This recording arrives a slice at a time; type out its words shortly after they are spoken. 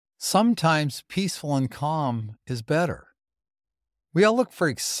Sometimes peaceful and calm is better. We all look for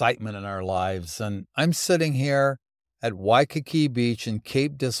excitement in our lives, and I'm sitting here at Waikiki Beach in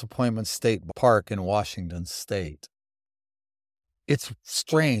Cape Disappointment State Park in Washington State. It's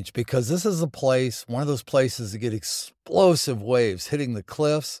strange because this is one of those places that get explosive waves hitting the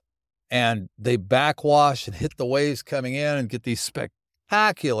cliffs, and they backwash and hit the waves coming in and get these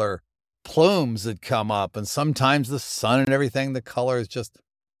spectacular plumes that come up. And sometimes the sun and everything, the color is just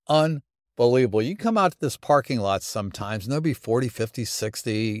unbelievable. You come out to this parking lot sometimes, and there'll be 40, 50,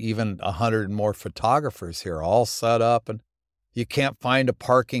 60, even 100 and more photographers here all set up, and you can't find a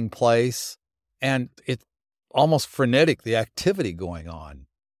parking place. And it's almost frenetic, the activity going on.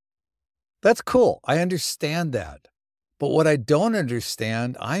 That's cool. I understand that. But what I don't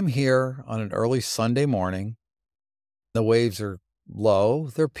understand, I'm here on an early Sunday morning. The waves are low.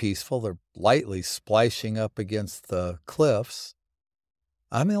 They're peaceful. They're lightly splashing up against the cliffs.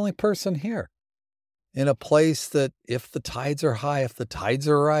 I'm the only person here in a place that if the tides are high, if the tides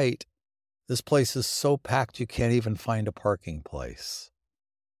are right, this place is so packed you can't even find a parking place.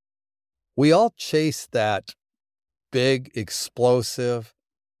 We all chase that big, explosive,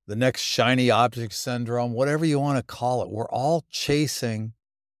 the next shiny object syndrome, whatever you want to call it. We're all chasing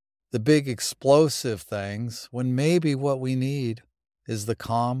the big explosive things when maybe what we need is the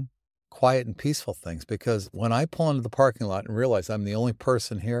calm, quiet, and peaceful things. Because when I pull into the parking lot and realize I'm the only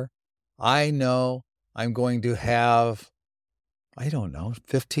person here, I know I'm going to have,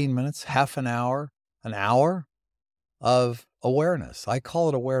 15 minutes, half an hour of awareness. I call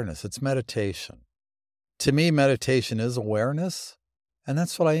it awareness. It's meditation. To me, meditation is awareness, and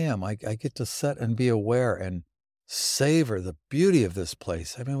that's what I am. I get to sit and be aware and savor the beauty of this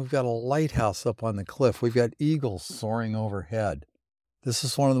place. I mean, we've got a lighthouse up on the cliff. We've got eagles soaring overhead. This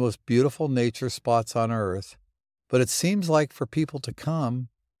is one of the most beautiful nature spots on earth, but it seems like for people to come,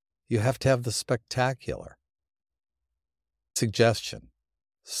 you have to have the spectacular. Suggestion: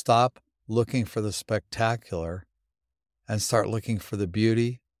 stop looking for the spectacular and start looking for the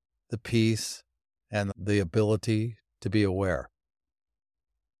beauty, the peace, and the ability to be aware.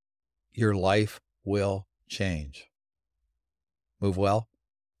 Your life will change. Move well,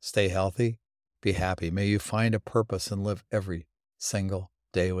 stay healthy, be happy. May you find a purpose and live every single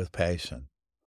day with passion.